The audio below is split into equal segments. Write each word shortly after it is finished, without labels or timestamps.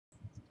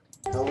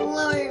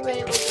Hello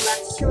everybody, welcome back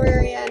to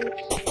Terraria, and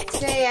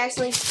today I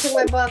actually took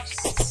my buffs,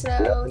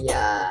 so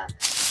yeah.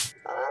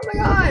 Oh my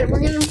god, we're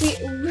gonna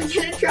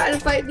try to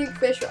fight Duke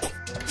Fishruff.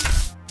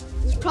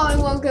 This probably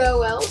won't go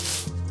well.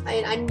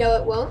 I know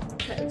it won't,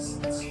 because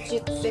it's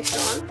Duke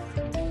Fishruff.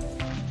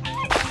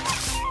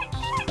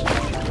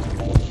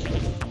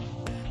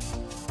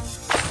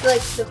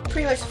 It's like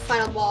pretty much the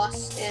final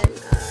boss in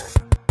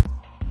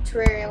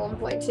Terraria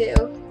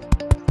 1.2.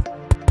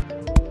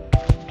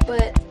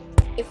 But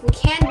if we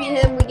can beat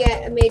him, we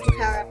get a major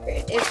power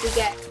upgrade. If we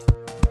get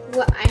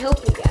what I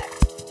hope we get.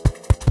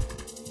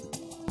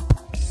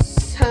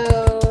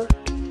 So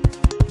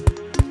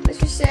let's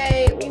just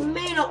say we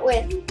may not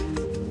win,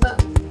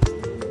 but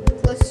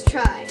let's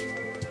try.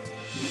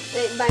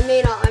 By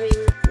may not, I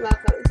mean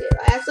welcome to.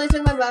 I actually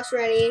took my buffs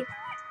ready.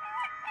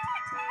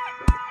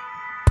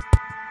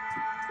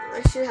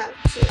 I should have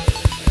two.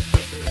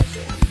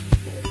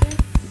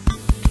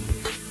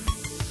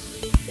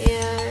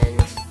 And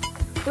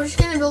we're just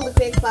gonna build a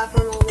big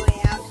platform all the way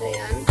out to the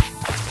end.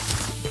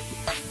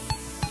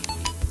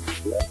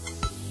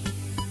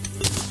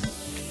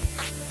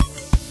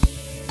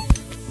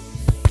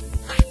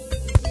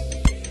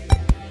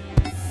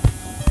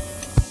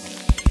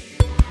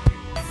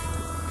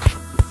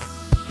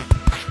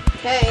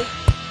 Okay.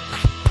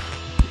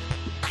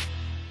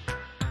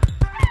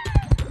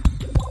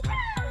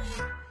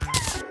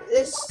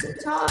 This to the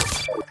top.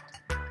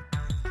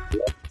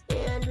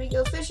 And we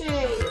go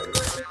fishing.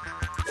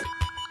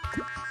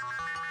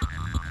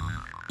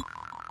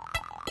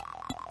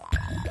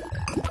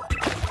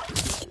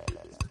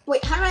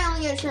 Wait, how did I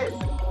only get a turn?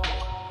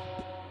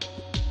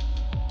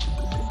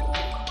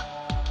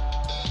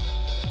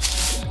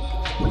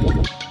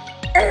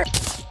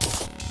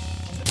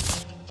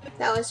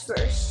 That was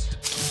first.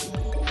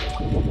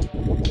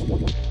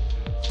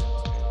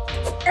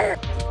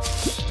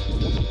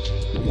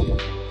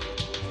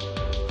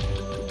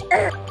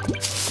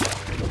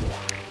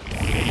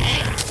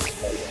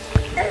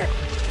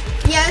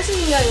 Yeah, this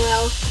isn't going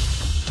well.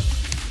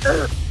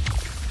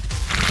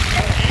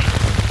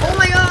 Oh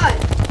my god!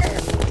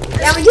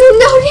 Yeah, we do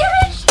no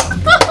damage!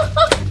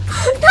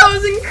 That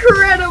was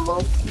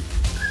incredible!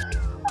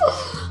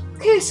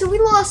 Okay, so we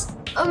lost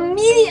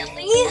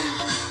immediately.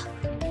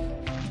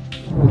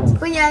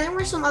 But yeah, there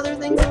were some other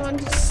things I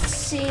wanted to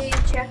see,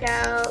 check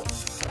out.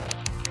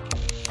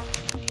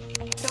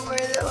 Don't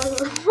worry, that wasn't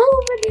the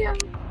whole video.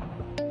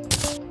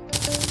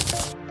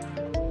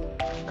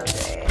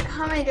 Okay,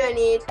 how many do I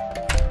need?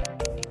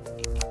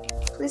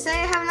 Please say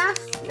I have enough?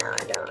 No,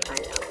 I don't. I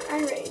know. I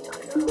already know.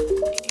 I know.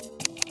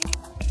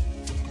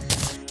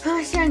 How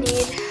much do I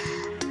need?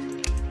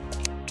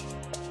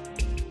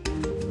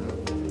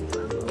 I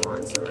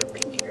want some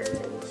repeaters.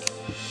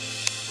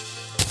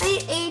 I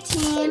need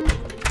 18.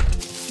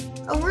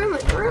 Oh, Rumi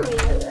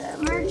is a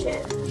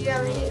merchant. Do you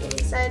have anything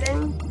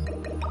exciting?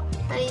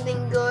 Anything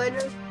good?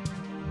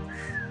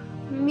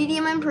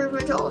 Medium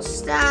improvement to all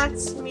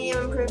stats.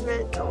 Medium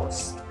improvement to all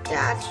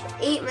stats.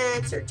 8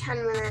 minutes or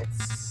 10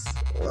 minutes.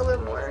 A little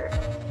bit more.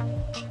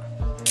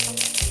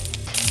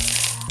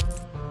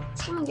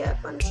 Just gonna get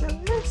a bunch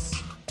of this.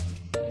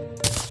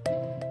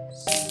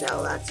 So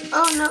that's,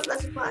 oh no,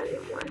 that's a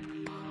platinum one.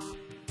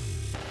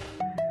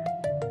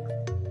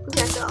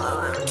 Okay, so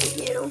I'm gonna give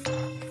you,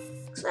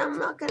 so I'm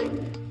not gonna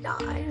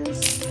die.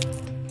 So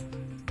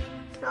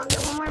I'll get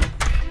one more.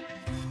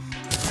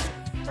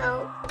 So,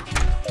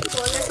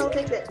 well, I guess I'll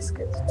take this,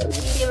 because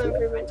it's medium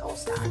improvement to all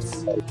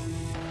stats.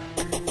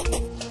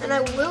 And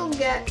I will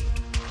get,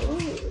 ooh,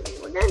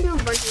 we're gonna do a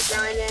bunch of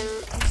grinding,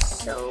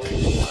 so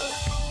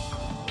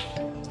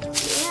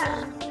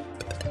yeah.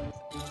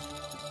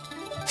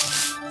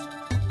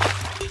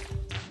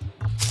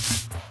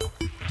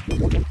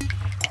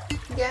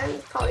 Again,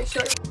 probably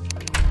short.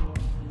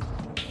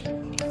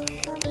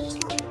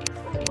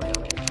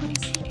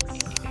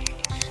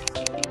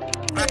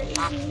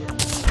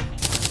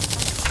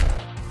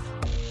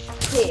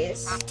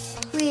 Please,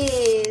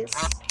 please.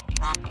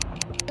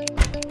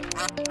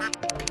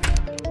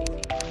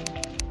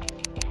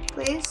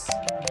 Please.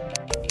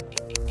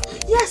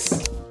 Yes!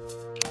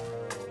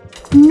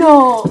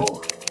 No!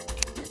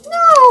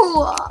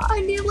 No!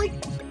 I need like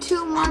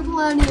 2 more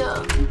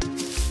palladium.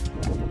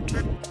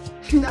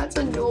 That's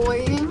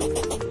annoying.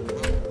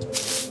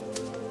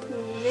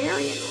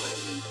 Very annoying.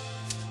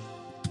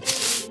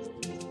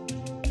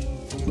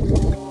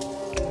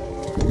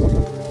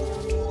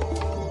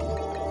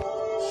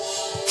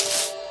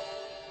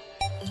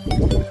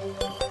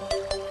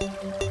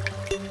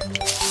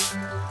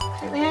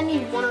 I think I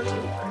need 1 or 2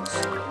 more.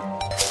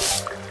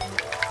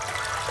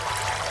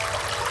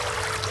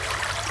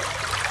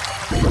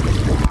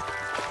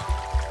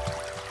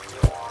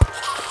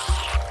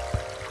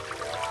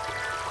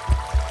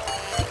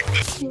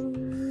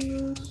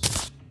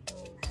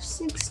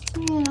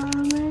 16 on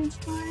my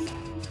 20.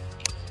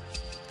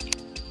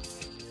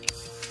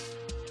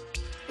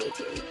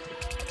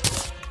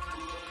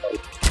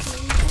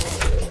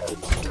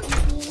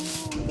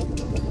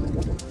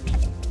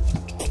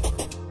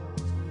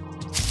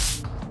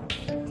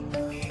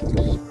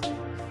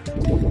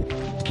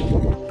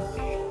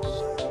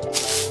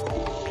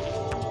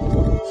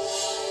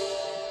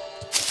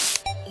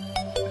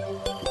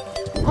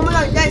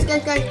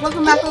 guys,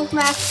 welcome back.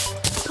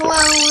 Hello,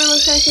 Willow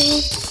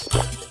City.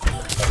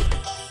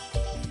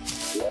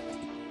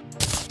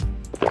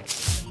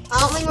 I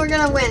don't think we're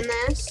gonna win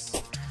this.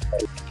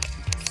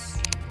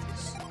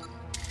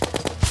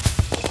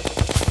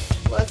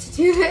 Let's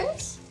do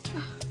this.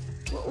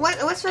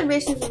 What's my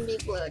mission from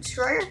Deep Blue?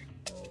 Destroyer?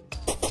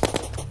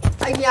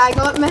 Yeah, I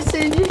got a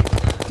message.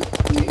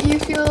 You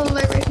feel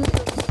vibrations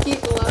from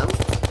Deep Below?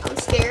 I'm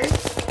scared.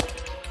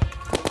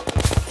 I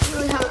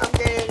really haven't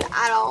upgraded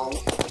at all.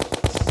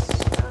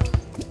 So,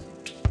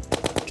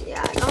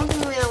 yeah, I don't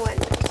think we're gonna win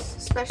this,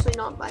 especially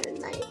not by the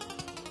night.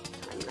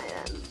 When the night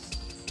ends.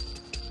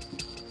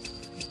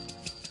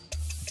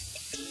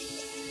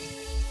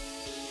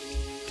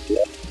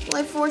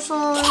 Life Force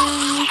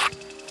on.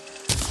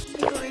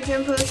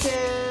 Regen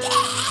potion.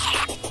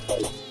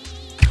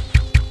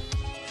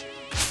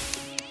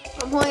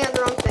 I'm holding out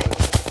the wrong thing.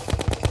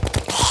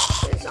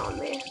 It's on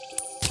me.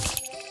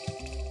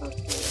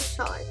 Okay, I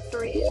shot like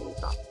 3 and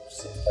got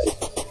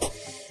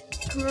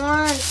 6. Come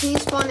on, can you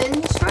spawn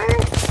in, Destroyer?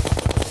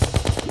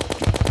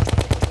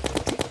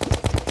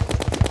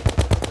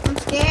 I'm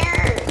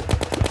scared.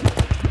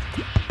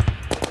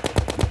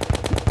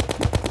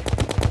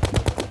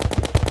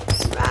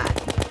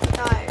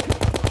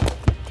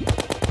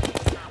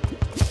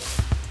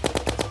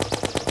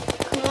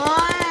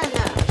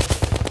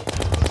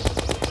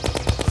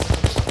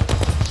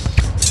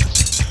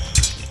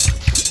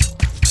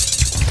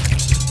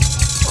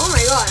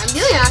 I'm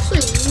dealing actually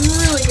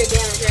really good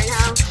damage right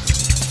now.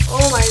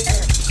 Oh my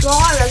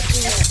god,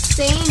 that's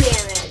insane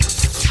damage.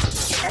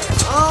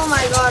 Oh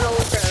my god,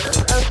 Ultra.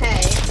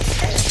 Okay.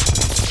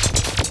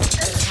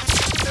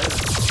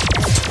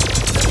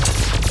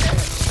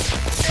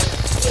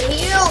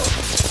 Heal!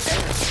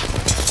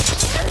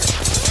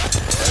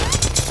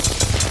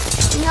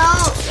 No,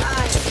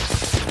 guys.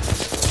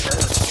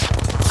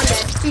 I'm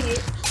dead. GG.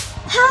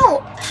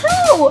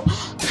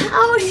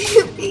 How do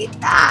you beat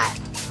that?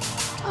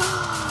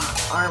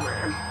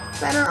 Armor.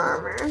 Better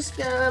armor is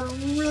gonna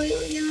really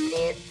gonna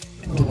need.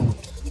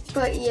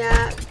 But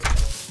yeah.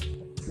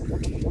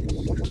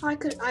 I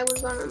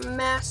was on a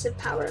massive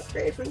power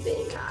upgrade from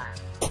being that.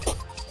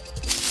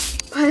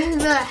 But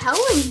the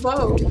Helling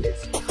Bow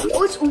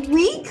it's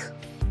weak?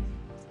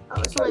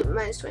 Oh, it's only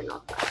 -20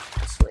 knockback.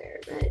 I swear,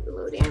 that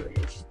low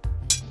damage.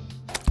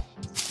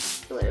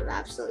 It would have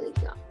absolutely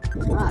got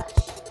crushed.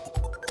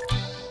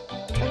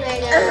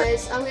 Okay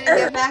guys, I'm gonna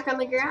get back on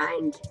the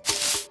grind.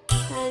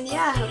 And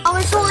yeah, oh,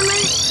 it's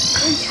only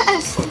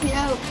yes,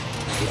 yo,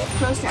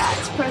 pro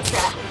strat, right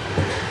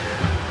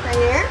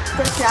here,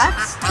 pro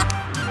strats,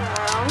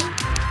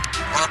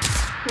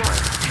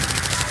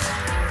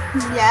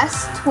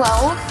 yes,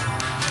 12,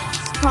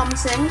 it's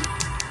promising,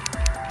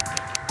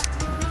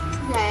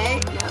 okay,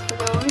 now if we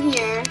go over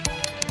here,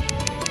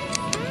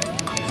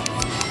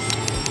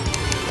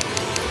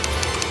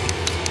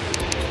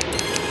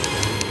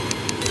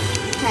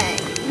 okay,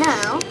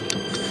 now,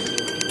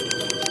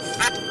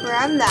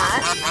 grab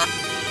that.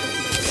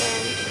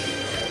 And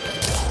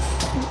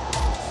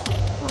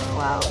oh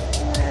wow,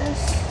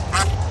 this.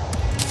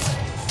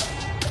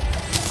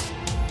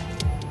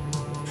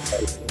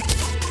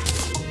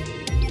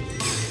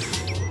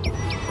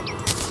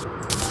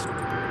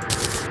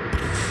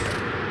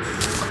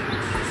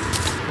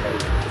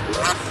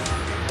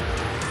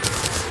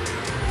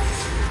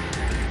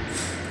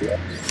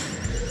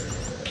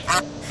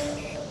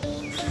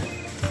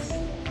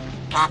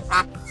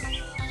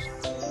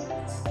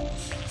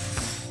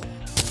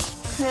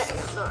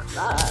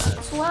 That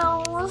as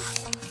well.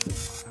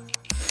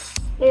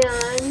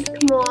 And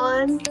come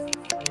on.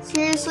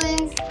 Seriously?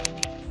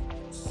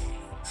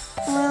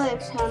 I'm really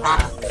upset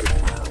now.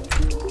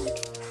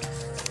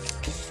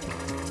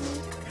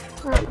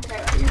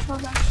 Okay, you fall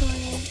back to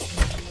me.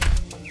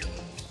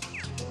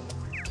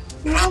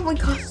 Oh my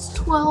god, it's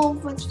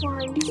 12, that's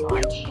fine, so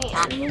I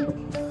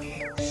can.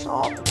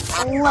 So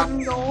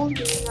 11 gold,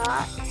 give me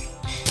that.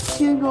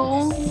 2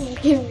 gold,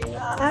 give me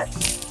that.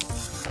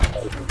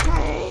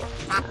 Okay.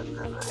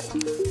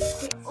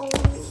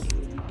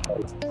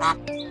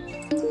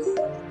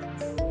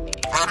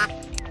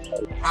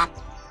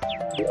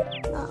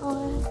 That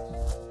way.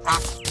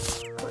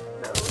 Put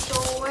those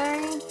away.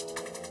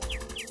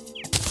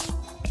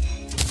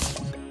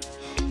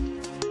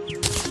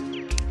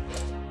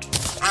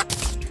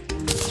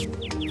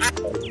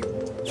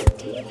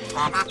 I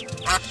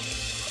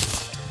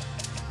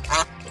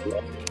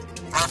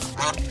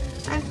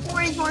have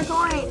 44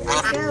 coins.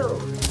 Let's go.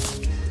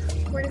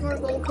 44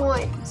 gold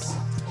coins.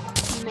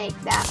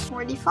 Make that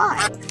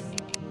 45.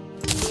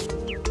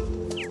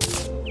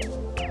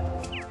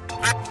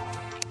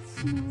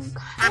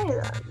 Okay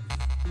then.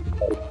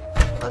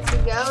 Let's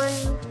go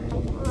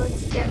and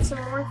let's get some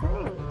more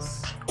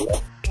things.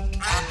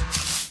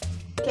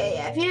 Okay,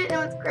 yeah, if you didn't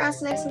know what the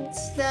Grass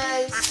Excellence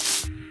does,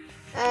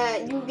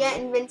 you get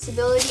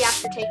invincibility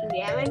after taking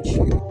damage,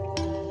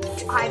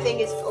 which I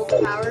think is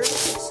overpowered.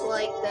 It's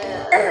like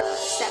the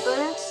set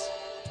bonus,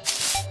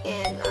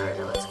 and I don't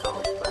know what it's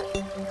called, but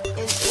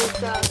it's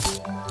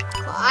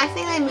I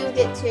think they moved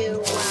it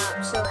to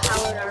so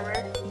Hallowed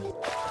Armor.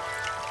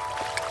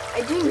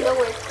 I do know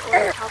where the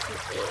top is.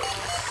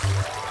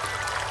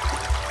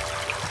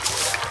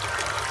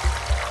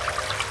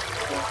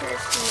 I think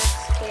there's the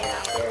next cave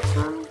after this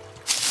one.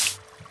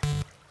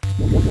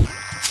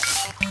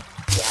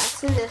 Yeah,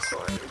 it's in this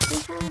one.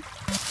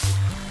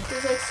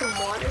 There's like some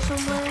water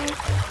somewhere.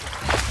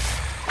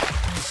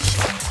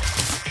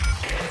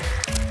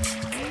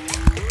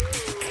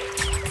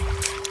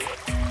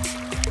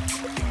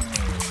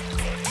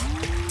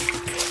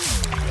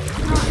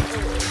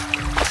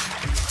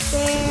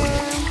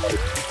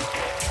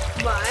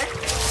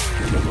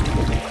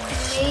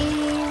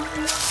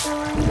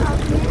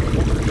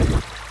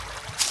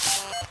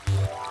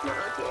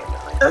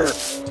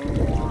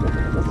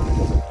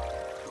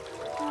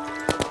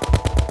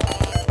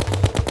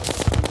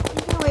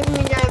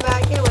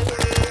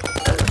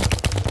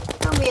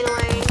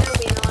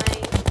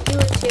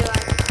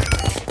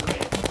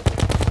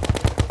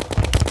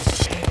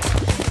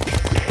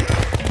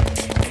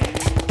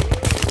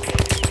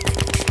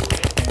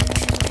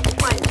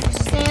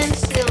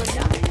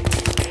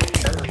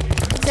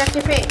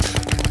 Your face.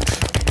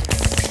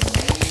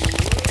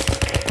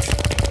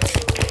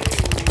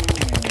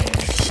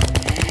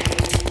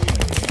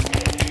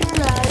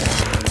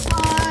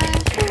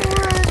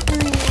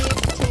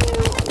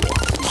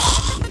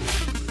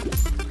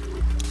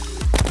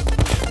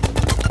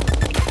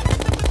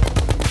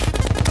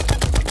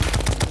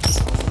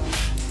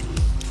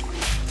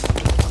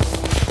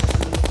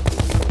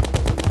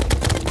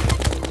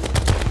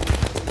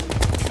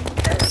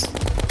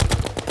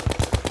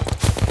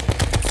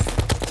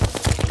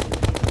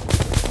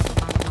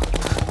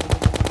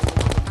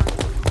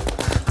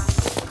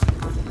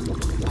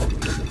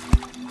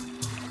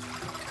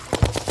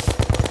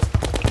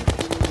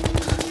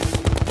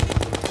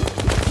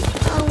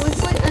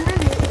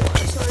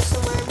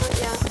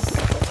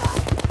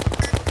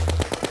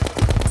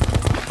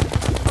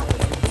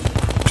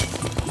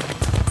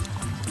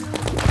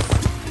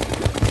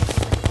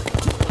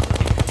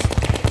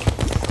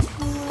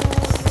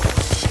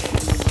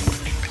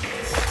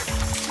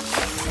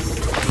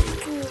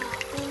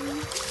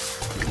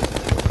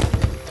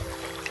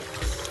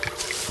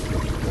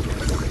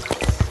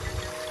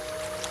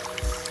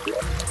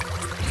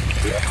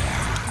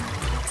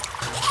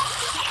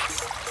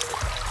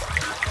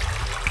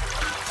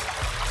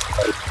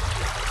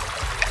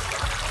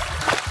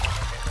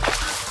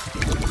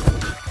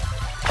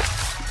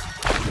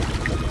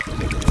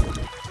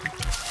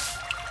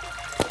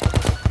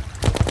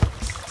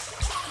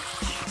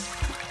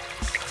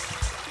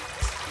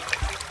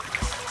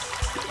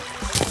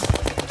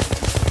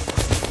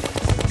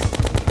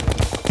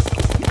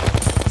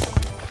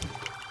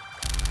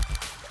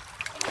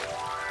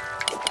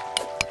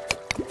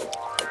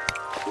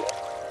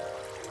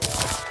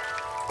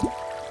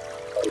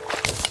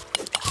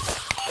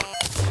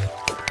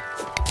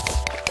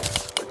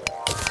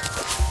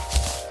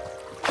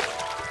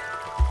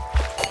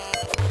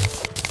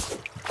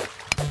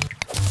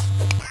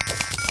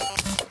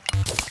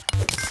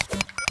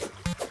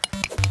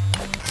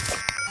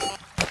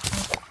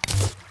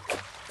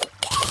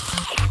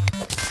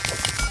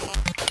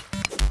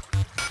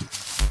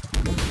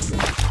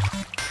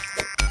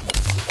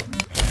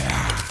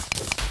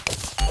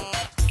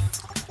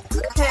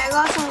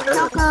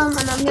 And I'm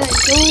gonna go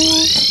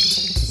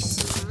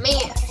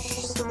smash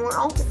some more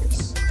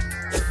altars.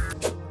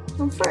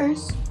 So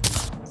first,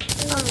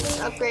 I'm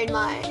gonna upgrade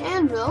my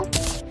anvil.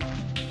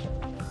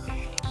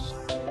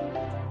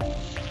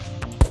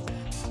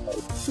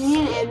 Do you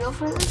need an anvil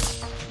for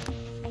this?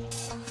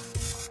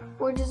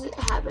 Or does it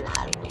have an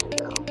added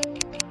anvil?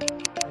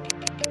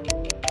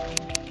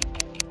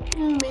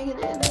 I'm gonna make an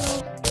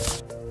anvil.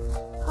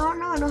 I don't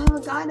know, I don't have a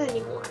guide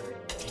anymore.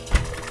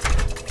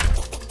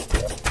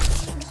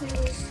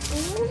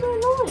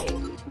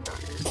 Annoying.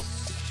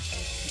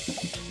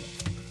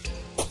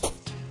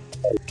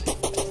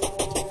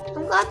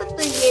 I'm glad that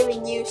they gave me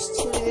use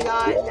to the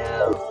guide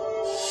now.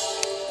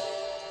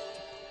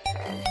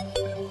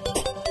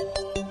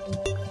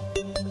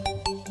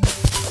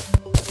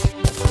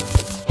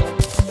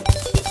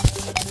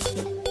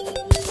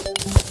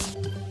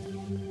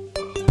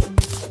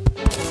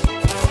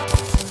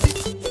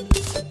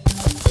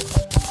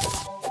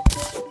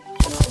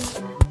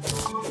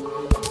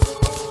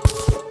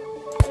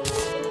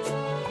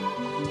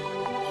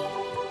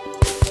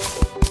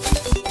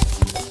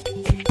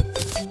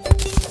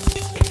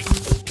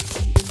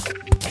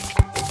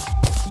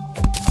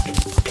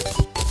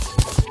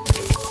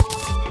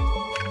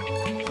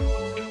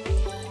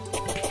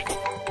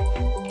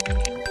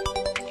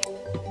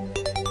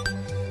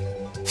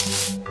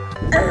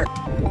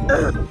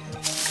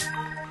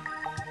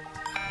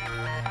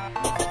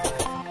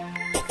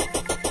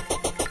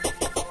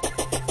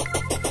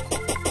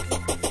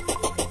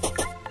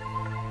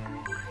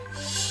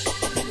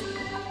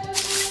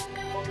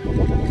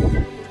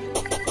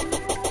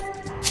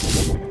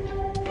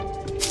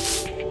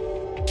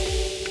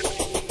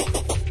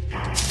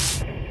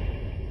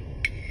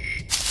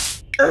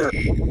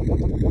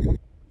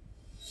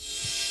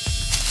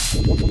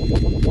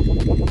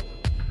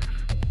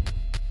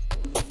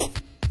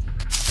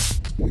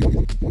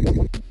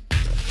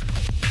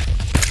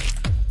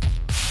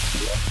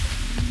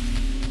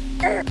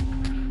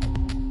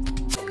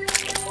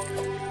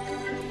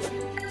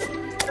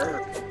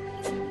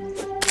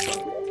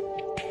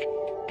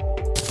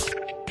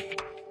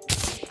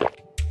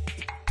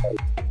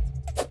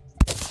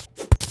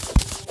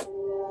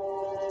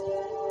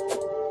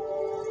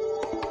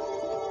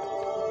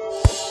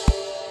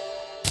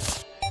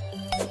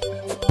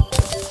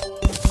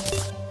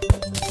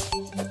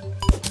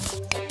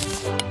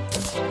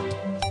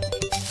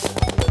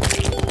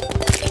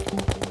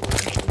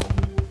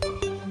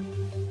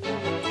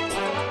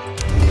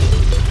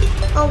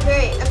 Oh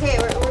great, okay,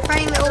 we're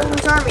fighting the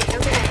Oldham's army,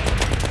 okay.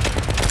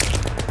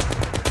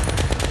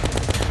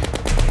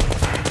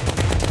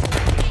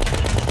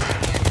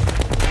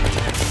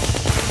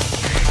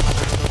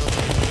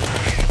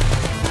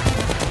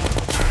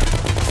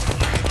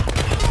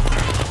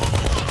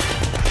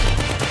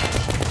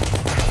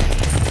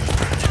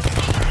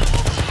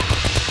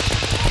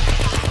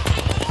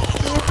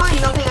 There's probably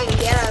nothing I can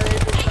get out of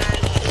this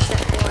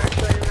except for a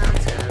good amount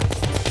of gold,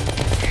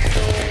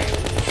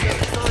 so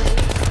it's fine.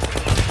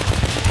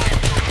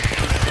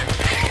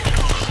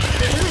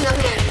 There's really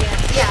nothing I can get.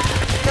 Yeah,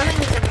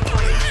 nothing except for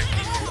coins.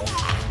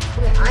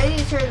 Okay, I need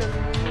to turn the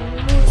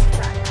moose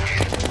track out.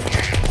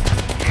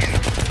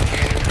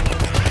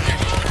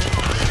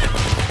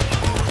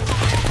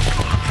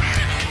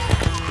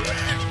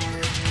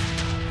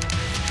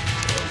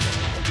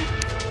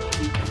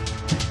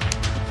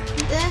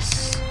 This.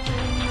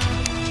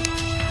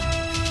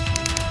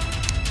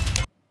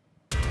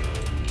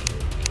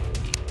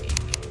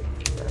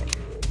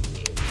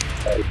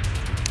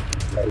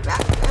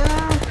 Back.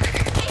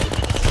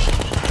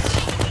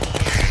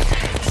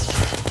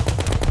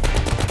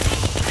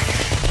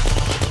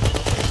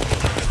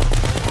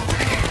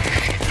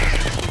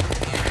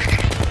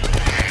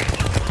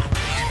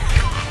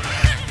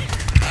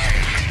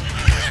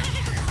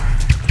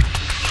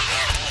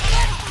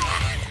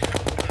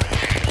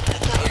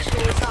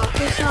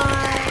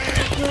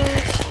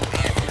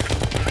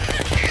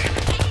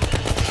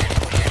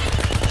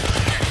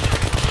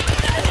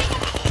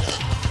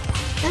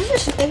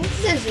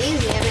 This is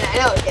easy. I mean, I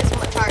know it gets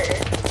much harder.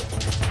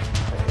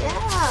 But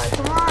yeah,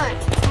 come on.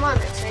 Come on,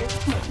 next time.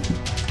 Come on.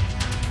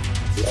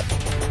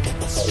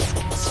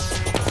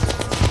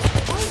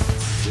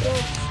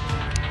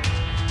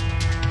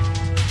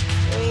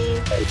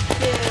 3, 2,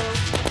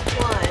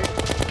 1.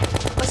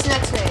 What's the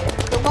next name?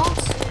 Cobalt?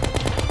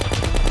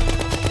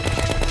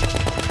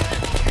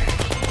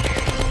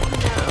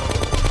 No.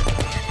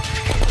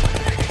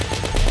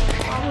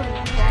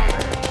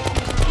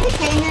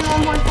 Canyon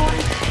 1.4?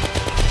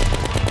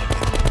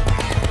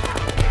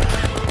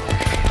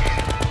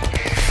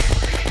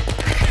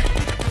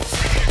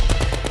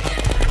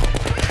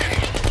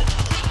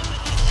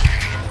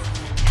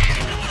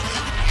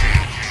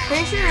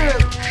 Pretty sure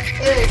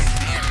it is.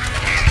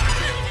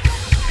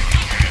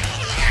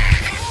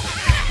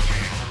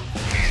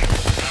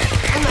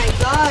 Oh my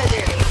god,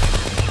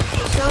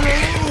 there's so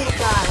many of these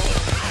guys.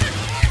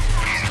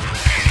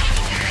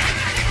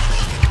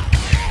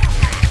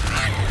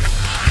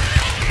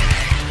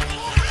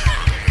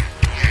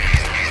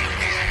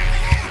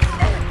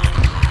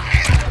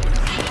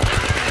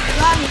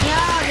 God,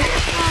 yeah,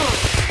 let's go.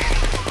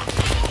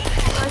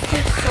 That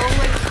takes so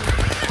much.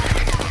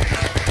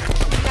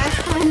 That's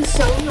coming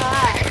so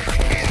fast.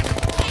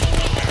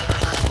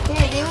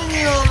 Can't deal with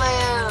you on my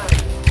own.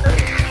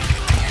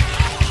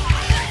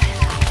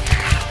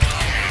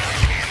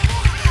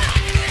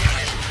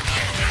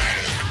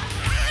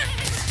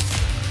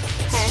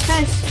 Okay, I'm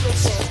trying to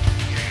switch it.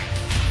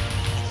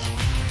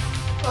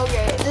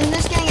 Okay, this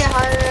is gonna get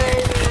harder.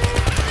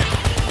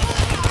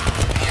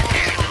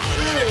 It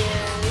really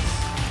is.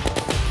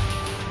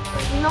 I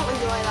do not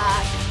enjoy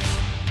that.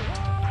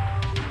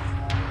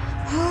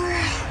 4,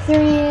 3,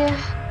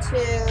 2,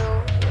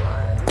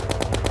 1.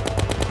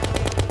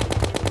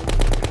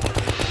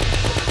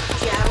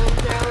 Javelin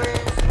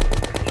throwers.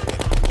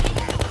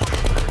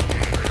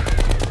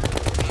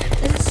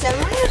 Is it 7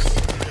 layers?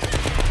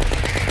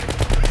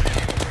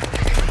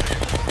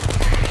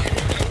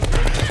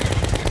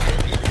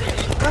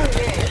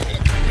 Okay.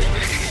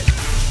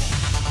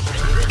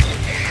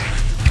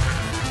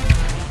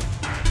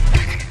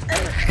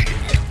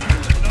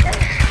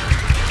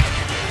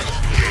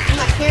 I'm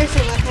not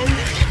piercing weapon.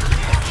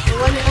 It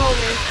wasn't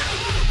over.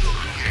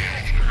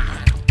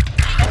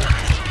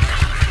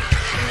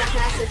 I'm not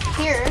gonna have to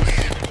pierce.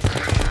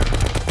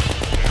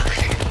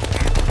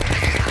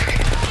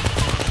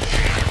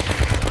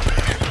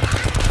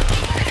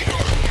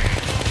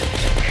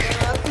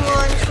 Come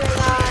on, for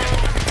that.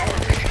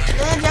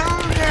 No,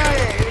 javelin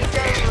thrower.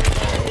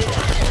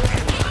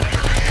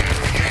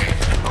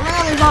 Oh my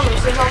god, there's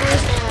bombers. There's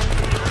bombers and...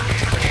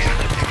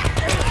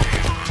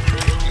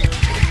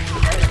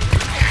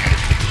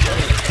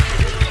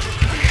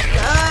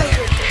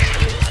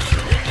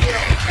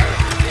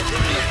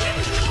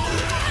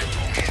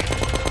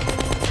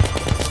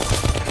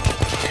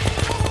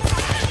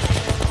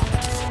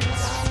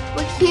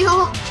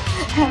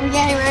 We're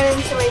getting right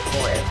into a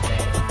fort.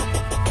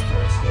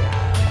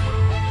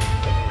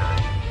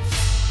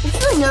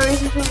 no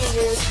reason for me to do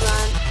this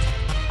run,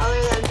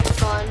 other than for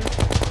fun.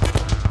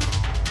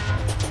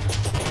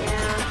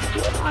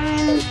 Yeah, I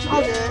mean,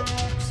 I'll do it.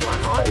 So why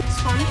not?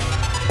 It's fun.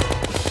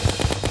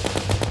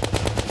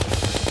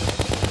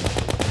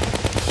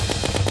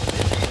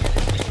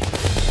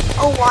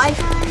 Oh, Y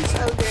turns?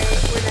 Oh great,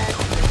 we're dead.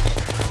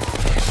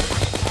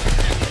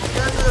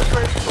 Those are the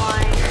first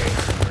flyers.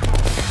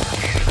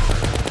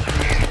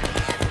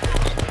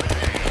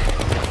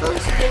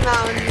 Those came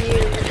out in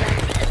view.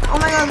 Oh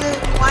my god, the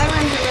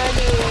wyverns are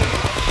ready.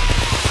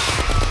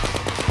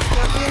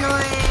 Don't be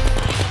annoying.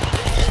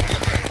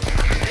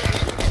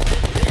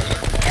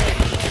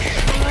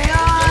 Oh my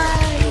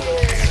god.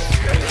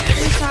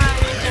 This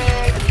side is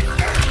big.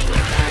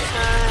 That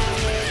side.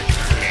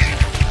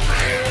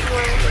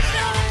 One this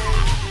side.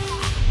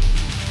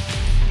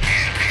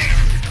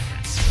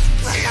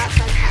 Let that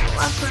side kind of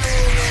left for a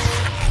minute.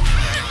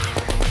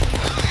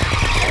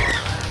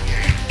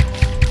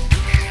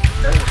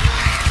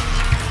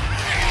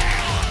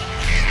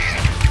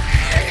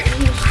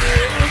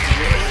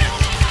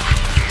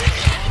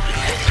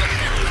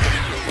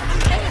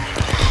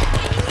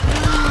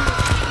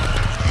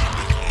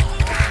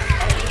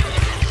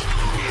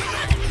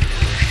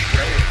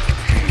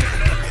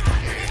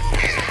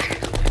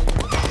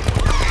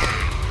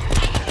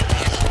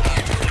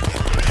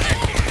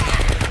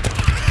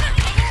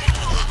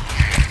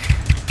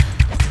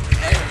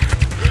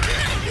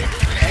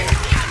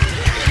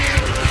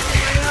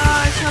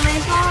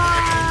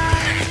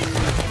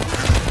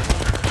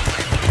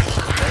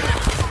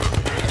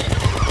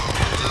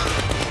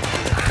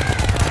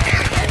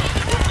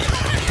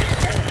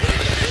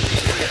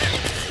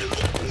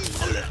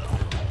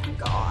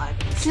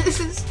 This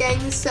is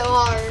getting so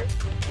hard.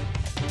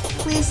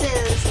 Please say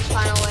this is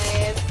final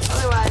wave.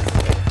 Otherwise,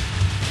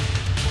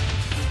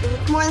 if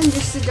it's more than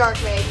just a dark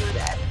mage, we're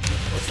dead.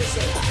 Let's just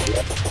say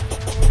that.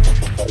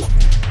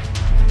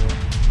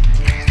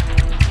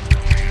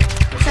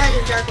 Which side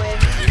is dark wave?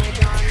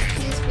 Mage on.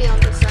 Please be on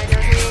this side,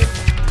 dark mage.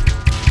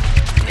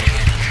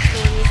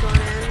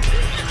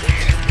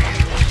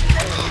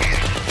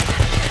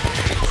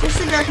 Just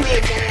the dark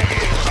mage,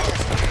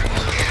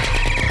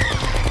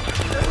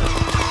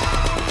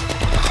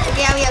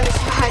 yeah, we have this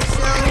survive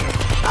still.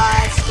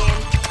 It's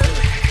game.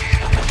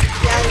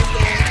 Yeah, this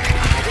game.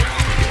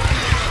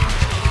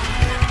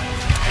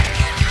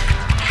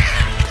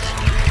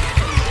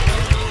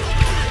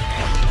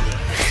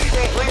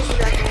 Great, where's the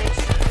dark mage?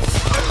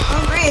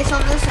 Oh great, it's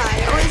on this side.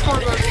 It always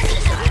falls on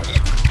this side.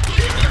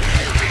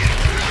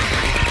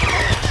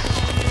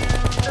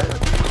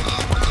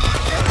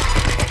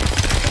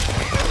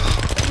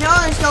 No,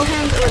 there's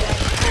skeletons. Oh, there.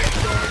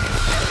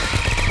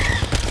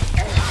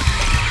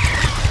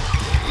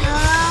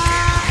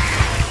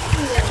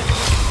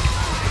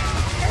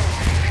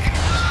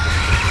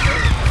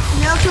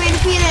 Can we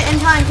defeat it in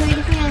time? Can we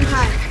defeat it in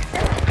time?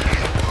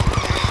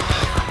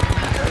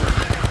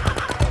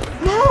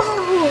 No!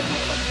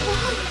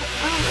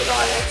 Oh my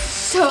god, that's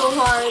so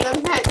hard.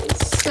 That mech is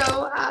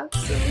so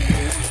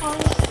absolutely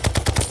hard.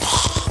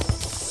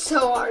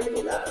 So hard to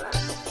beat that mech.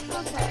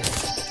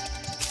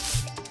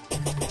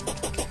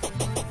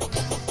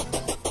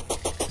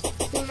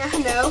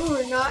 Okay. No,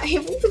 we're not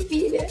able to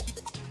beat it.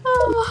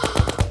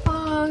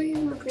 Oh, he's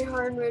pretty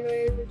hard right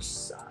away, which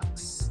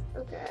sucks.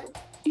 Okay.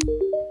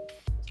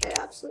 It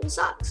absolutely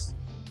sucks.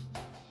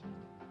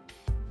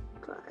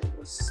 But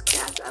we'll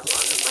stack that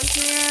one a bunch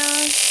of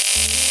arrows.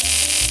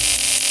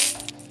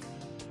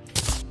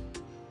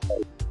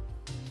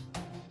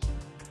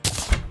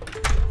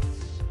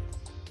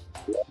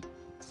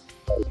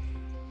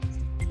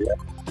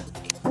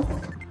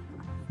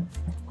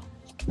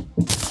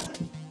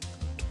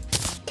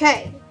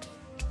 Okay.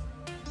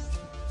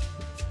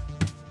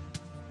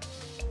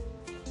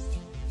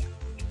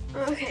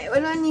 Okay, what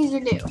do I need to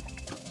do?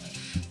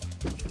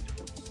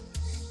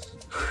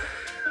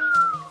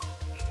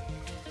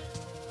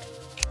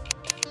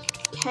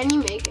 Can you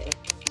make it?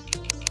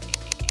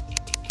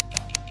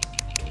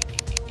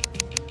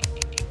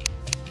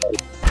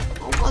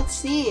 Well, let's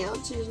see.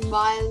 Let's just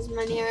buy as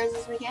many arrows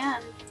as we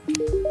can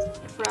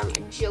from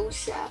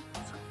Joseph.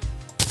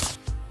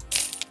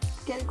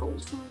 Get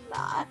gold from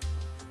that.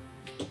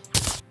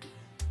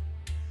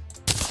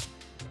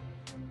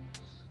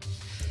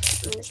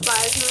 And just buy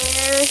as many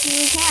arrows as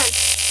we can.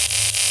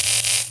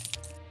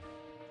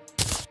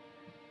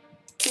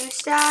 2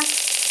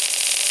 stacks.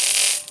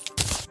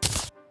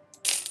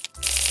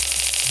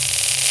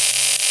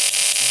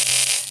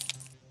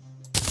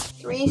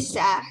 3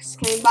 stacks.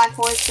 Can we buy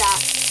 4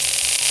 stacks?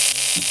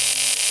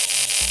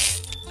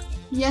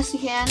 Yes, we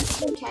can.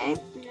 Okay.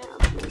 Now,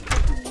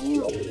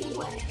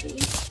 way.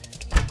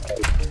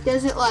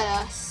 Does it let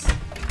us?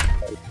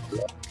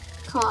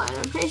 Come on.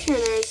 I'm pretty sure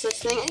there is such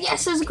thing.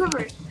 Yes, there's a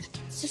quiver.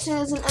 Such thing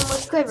as an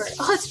endless quiver.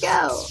 Let's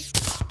go.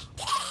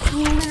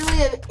 We literally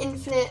have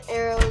infinite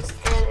arrows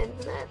and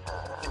infinite.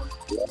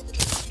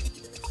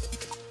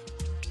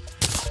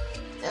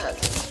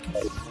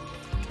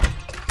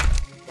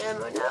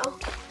 Ammo now.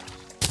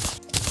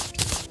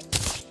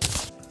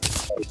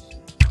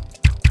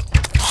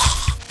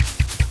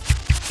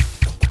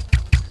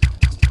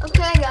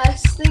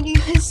 Thank you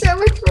guys so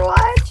much for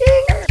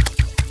watching.